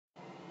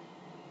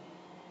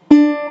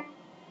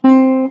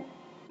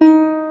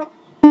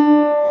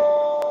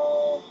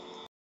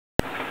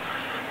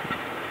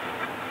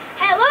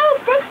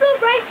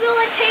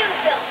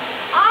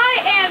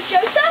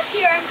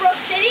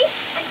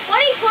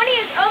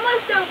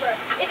almost over.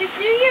 It is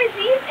New Year's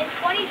Eve and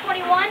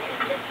 2021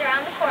 is just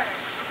around the corner.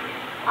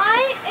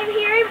 I am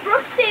here in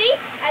Brook City.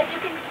 As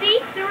you can see,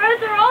 the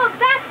roads are all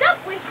backed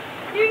up with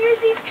New Year's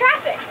Eve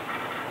traffic.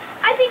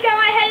 I think I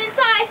might head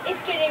inside.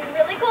 It's getting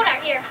really cold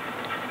out here.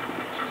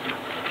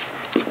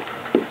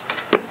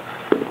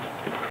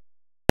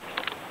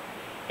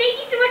 Thank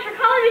you so much for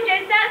calling me,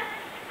 Joseph.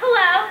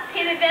 Hello,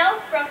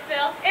 Taylorville,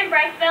 Brooksville, and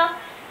Bryceville.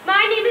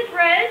 My name is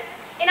Rose,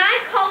 and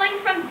I'm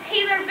calling from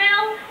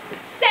Taylorville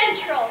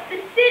Central,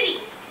 the city.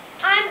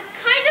 I'm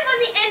kind of on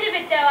the end of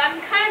it, though. I'm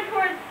kind of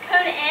towards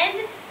Kona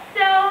End,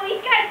 so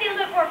you guys see a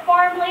little bit more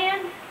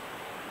farmland,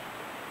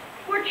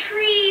 more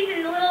trees,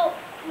 and a little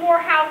more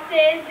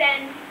houses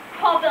and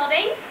tall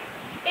buildings.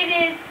 It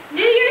is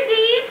New Year's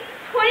Eve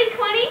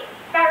 2020,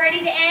 about ready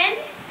to end.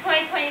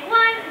 2021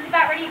 is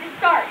about ready to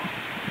start.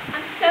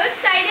 I'm so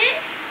excited,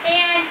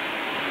 and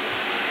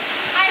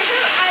I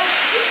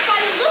just by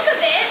the look of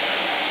it,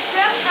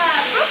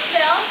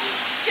 Brooksville,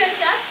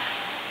 Joseph,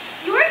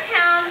 your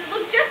town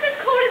looks just as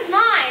cold as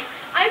mine.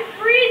 I'm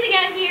freezing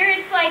out here.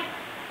 It's like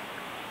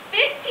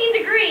 15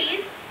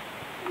 degrees,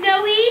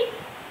 snowy,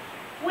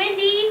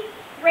 windy,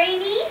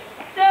 rainy.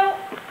 So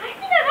I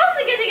think I'm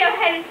also going to go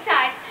head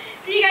inside.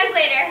 See you guys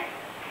later.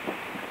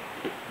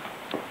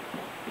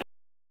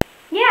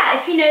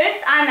 Yeah, if you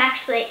notice, I'm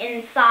actually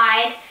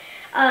inside.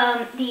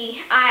 I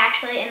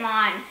actually am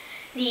on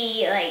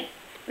the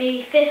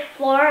maybe 5th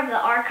floor of the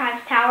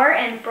Archives Tower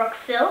in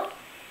Brooksville,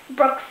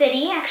 Brook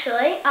City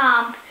actually.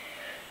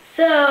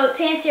 So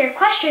to answer your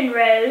question,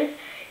 Rose,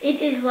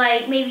 it is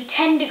like maybe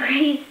 10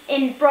 degrees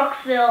in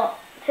Brooksville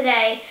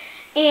today,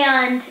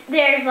 and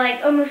there's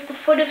like almost a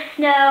foot of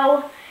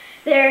snow.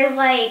 There's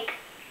like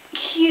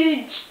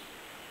huge,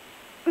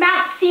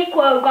 Mount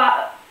Sequoia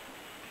got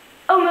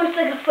almost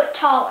like a foot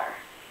taller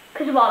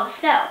because of all the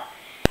snow.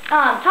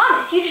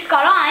 Thomas, you just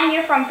got on.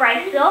 You're from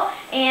Bryceville,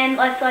 and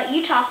let's let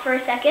you talk for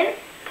a second.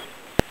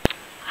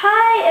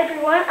 Hi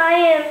everyone, I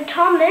am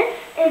Thomas,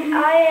 and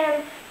I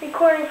am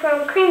recording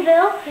from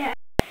Greenville. Yeah.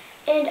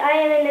 And I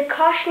am in the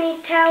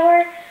Koshne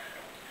Tower.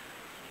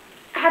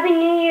 Happy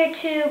New Year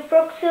to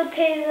Brooksville,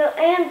 Taylorville,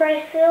 and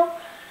Bryceville.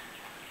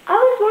 I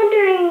was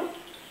wondering,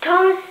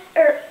 Thomas,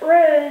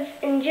 Rose,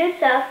 and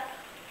Joseph,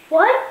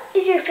 what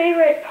is your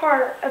favorite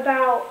part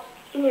about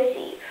New Year's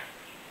Eve?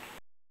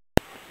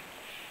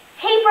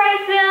 Hey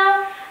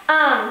Bryceville,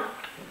 I'm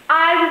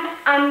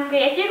going to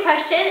answer your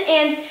question,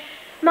 and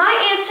my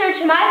answer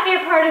to my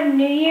favorite part of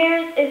New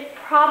Year's is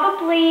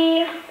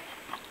probably,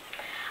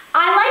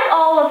 I like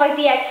all of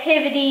the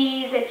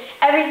activities and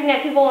everything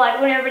that people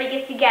like when everybody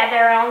gets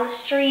together on the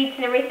streets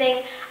and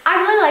everything. I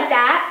really like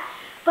that,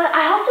 but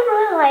I also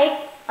really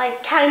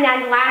like counting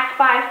down the last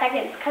 5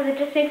 seconds because it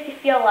just makes you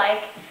feel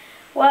like,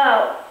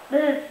 whoa,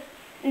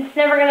 it's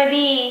never going to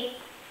be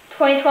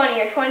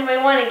 2020 or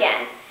 2021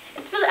 again.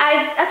 It's really,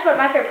 that's what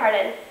my favorite part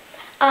is.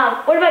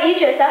 What about you,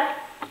 Joseph?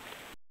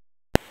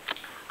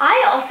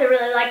 I also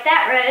really like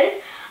that,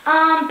 Rose.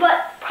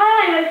 But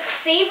probably my most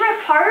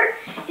favorite part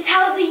is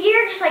how the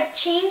year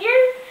just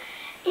changes,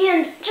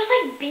 and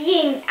just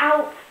being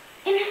out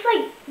and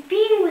just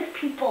being with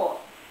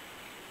people.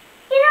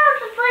 You know,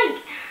 it's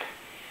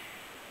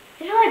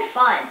really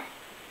fun.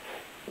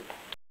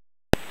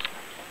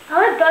 I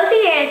like both of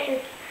your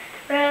answers,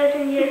 Rose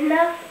and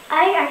Joseph.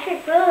 I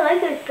actually really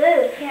like those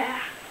both. Yeah.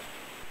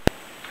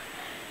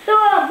 So,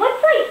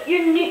 what's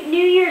your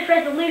New Year's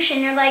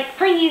resolution, or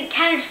something you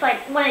kind of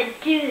just want to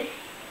do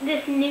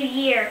this new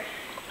year?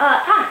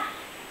 Thomas?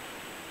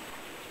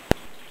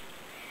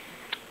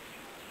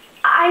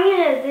 I'm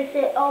gonna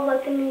visit all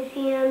the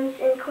museums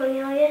in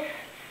Cornelius.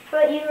 How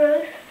about you,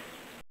 Rose?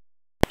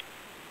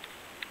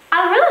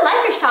 I really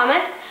like yours,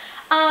 Thomas.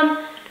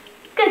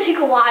 It's gonna take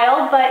a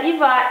while, but you've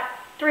got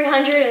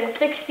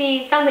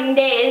 360 something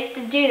days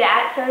to do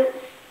that, so it's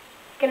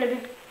gonna be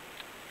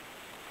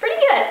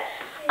pretty good.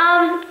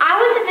 I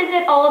want to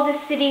visit all of the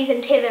cities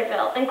in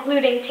Taylorville,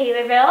 including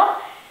Taylorville,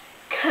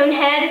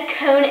 Conehead,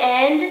 Cone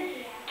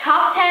End,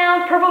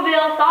 Toptown,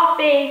 Purpleville, Soft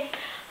Base,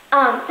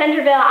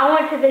 Centerville. I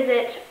want to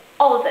visit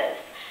all of those.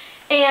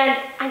 And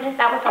I guess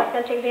that was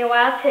going to take me a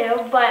while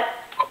too, but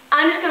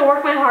I'm just going to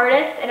work my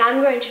hardest, and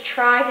I'm going to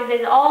try to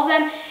visit all of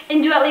them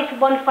and do at least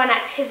one fun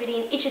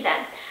activity in each of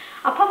them.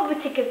 I'll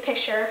probably take a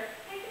picture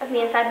of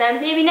me inside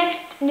them. Maybe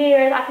next New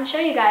Year's I can show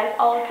you guys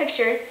all the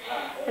pictures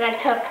that I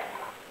took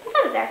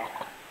inside of there.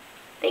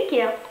 Thank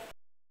you.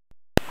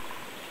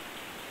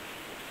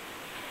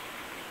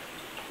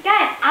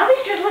 Guys, I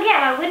was just looking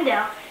at my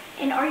window,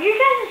 and are your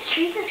guys'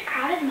 streets as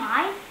crowded as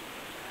mine?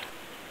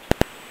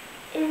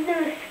 It's the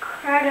most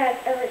crowded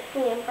I've ever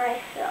seen in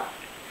Bryceville.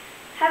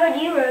 How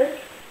about you, Rose?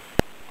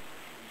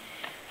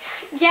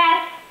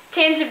 Yes,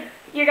 to answer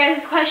your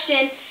guys'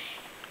 question,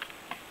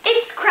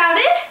 it's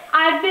crowded.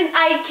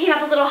 I came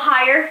up a little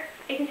higher.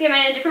 You can see I'm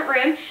in a different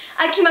room.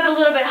 I came up a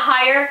little bit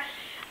higher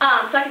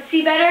so I could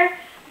see better.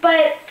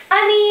 But,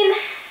 I mean,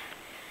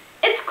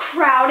 it's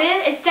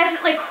crowded. It's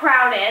definitely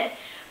crowded.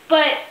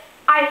 But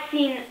I've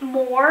seen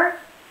more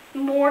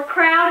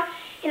crowd.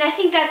 And I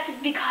think that's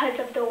because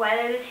of the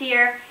weather this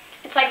year.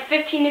 It's like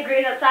 15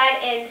 degrees outside,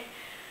 and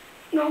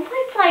normally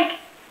it's like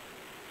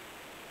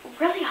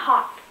really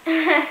hot.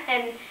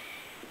 And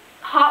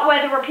hot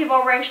weather where people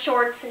are wearing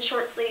shorts and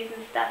short sleeves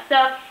and stuff.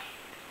 So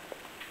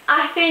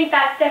I think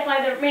that's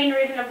definitely the main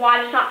reason of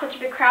why there's not such a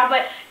big crowd.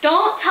 But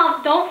don't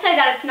say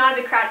that it's not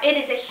a big crowd. It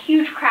is a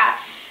huge crowd.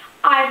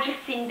 I've just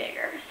seen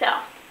bigger. So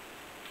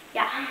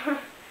yeah.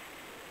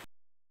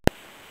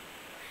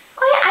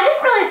 Oh yeah, I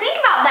didn't really think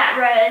about that,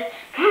 Rose.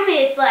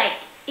 Maybe it's like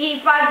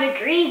 85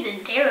 degrees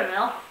in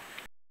Taylorville.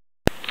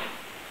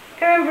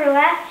 I remember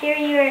last year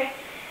you were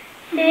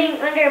sitting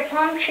under a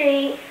palm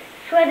tree,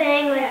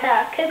 sweating with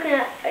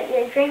coconut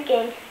you're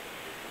drinking.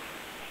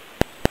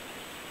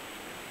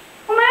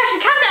 Oh my gosh,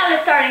 the countdown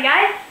is starting,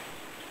 guys.